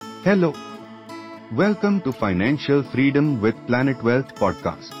Hello, welcome to Financial Freedom with Planet Wealth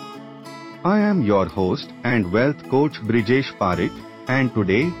podcast. I am your host and wealth coach Brijesh Parekh, and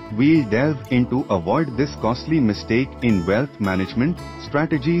today we'll delve into avoid this costly mistake in wealth management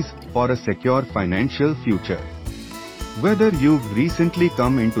strategies for a secure financial future. Whether you've recently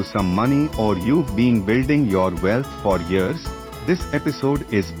come into some money or you've been building your wealth for years, this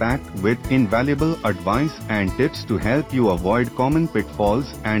episode is packed with invaluable advice and tips to help you avoid common pitfalls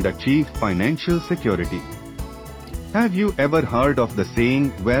and achieve financial security. Have you ever heard of the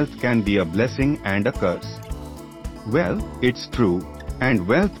saying, wealth can be a blessing and a curse? Well, it's true, and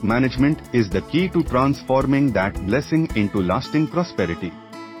wealth management is the key to transforming that blessing into lasting prosperity.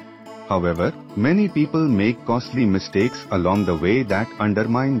 However, many people make costly mistakes along the way that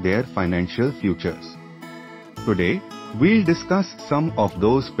undermine their financial futures. Today, we'll discuss some of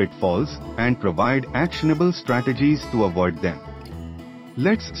those pitfalls and provide actionable strategies to avoid them.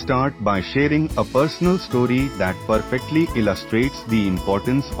 Let's start by sharing a personal story that perfectly illustrates the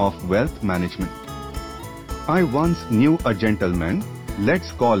importance of wealth management. I once knew a gentleman,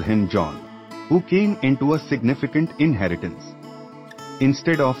 let's call him John, who came into a significant inheritance.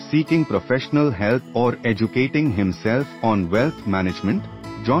 Instead of seeking professional help or educating himself on wealth management,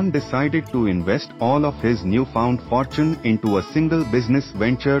 John decided to invest all of his newfound fortune into a single business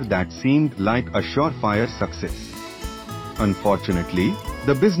venture that seemed like a surefire success. Unfortunately,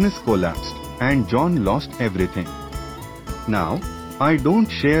 the business collapsed, and John lost everything. Now, I don't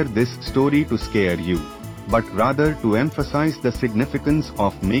share this story to scare you, but rather to emphasize the significance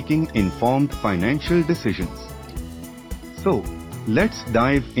of making informed financial decisions. So, let's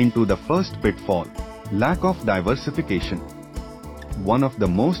dive into the first pitfall: lack of diversification. One of the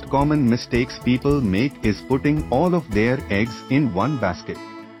most common mistakes people make is putting all of their eggs in one basket.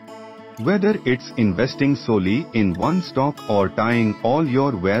 Whether it's investing solely in one stock or tying all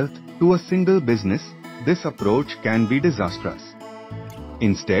your wealth to a single business, this approach can be disastrous.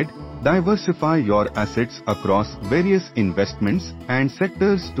 Instead, diversify your assets across various investments and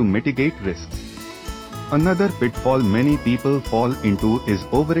sectors to mitigate risks. Another pitfall many people fall into is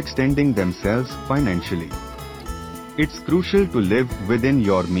overextending themselves financially. It's crucial to live within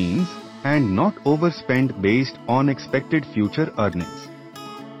your means and not overspend based on expected future earnings.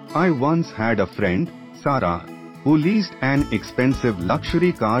 I once had a friend, Sarah, who leased an expensive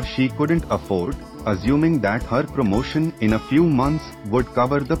luxury car she couldn't afford, assuming that her promotion in a few months would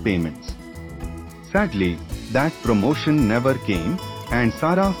cover the payments. Sadly, that promotion never came, and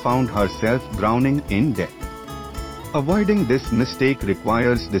Sarah found herself drowning in debt. Avoiding this mistake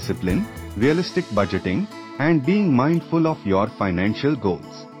requires discipline, realistic budgeting, and being mindful of your financial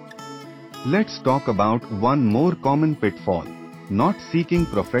goals. Let's talk about one more common pitfall: not seeking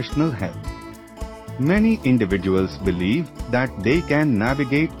professional help. Many individuals believe that they can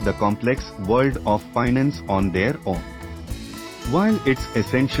navigate the complex world of finance on their own. While it's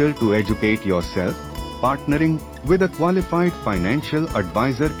essential to educate yourself, partnering with a qualified financial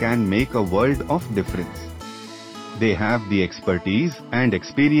advisor can make a world of difference. They have the expertise and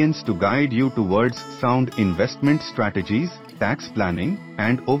experience to guide you towards sound investment strategies, tax planning,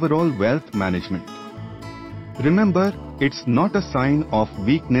 and overall wealth management. Remember, it's not a sign of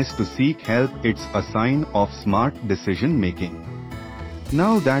weakness to seek help, it's a sign of smart decision making.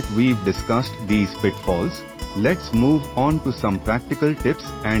 Now that we've discussed these pitfalls, let's move on to some practical tips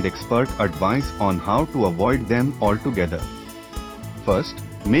and expert advice on how to avoid them altogether. First,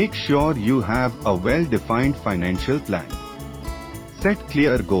 make sure you have a well-defined financial plan. Set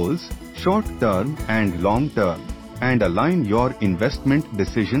clear goals, short-term and long-term, and align your investment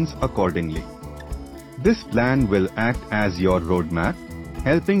decisions accordingly. This plan will act as your roadmap,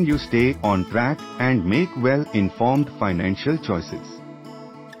 helping you stay on track and make well-informed financial choices.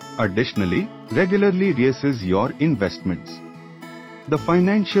 Additionally, regularly reassess your investments. The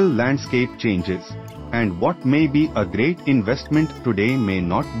financial landscape changes, and what may be a great investment today may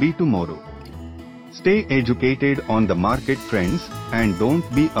not be tomorrow. Stay educated on the market trends and don't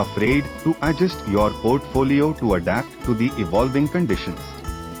be afraid to adjust your portfolio to adapt to the evolving conditions.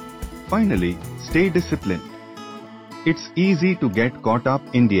 Finally, stay disciplined. It's easy to get caught up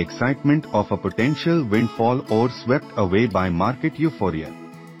in the excitement of a potential windfall or swept away by market euphoria.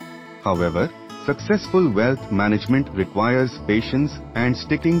 However, successful wealth management requires patience and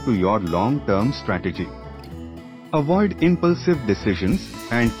sticking to your long-term strategy. Avoid impulsive decisions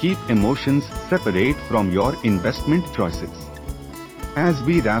and keep emotions separate from your investment choices. As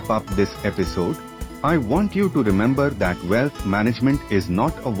we wrap up this episode, I want you to remember that wealth management is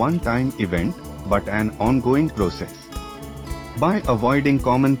not a one-time event, but an ongoing process. By avoiding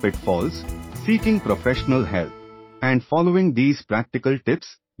common pitfalls, seeking professional help, and following these practical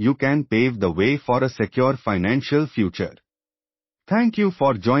tips, you can pave the way for a secure financial future. Thank you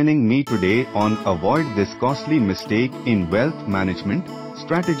for joining me today on Avoid This Costly Mistake in Wealth Management,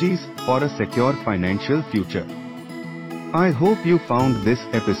 Strategies for a Secure Financial Future. I hope you found this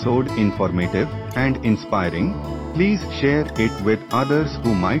episode informative and inspiring. Please share it with others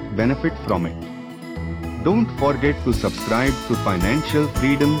who might benefit from it. Don't forget to subscribe to Financial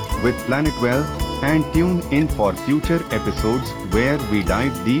Freedom with Planet Wealth and tune in for future episodes where we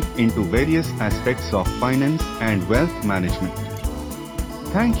dive deep into various aspects of finance and wealth management.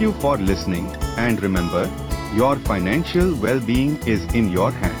 Thank you for listening, and remember, your financial well-being is in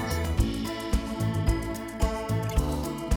your hands.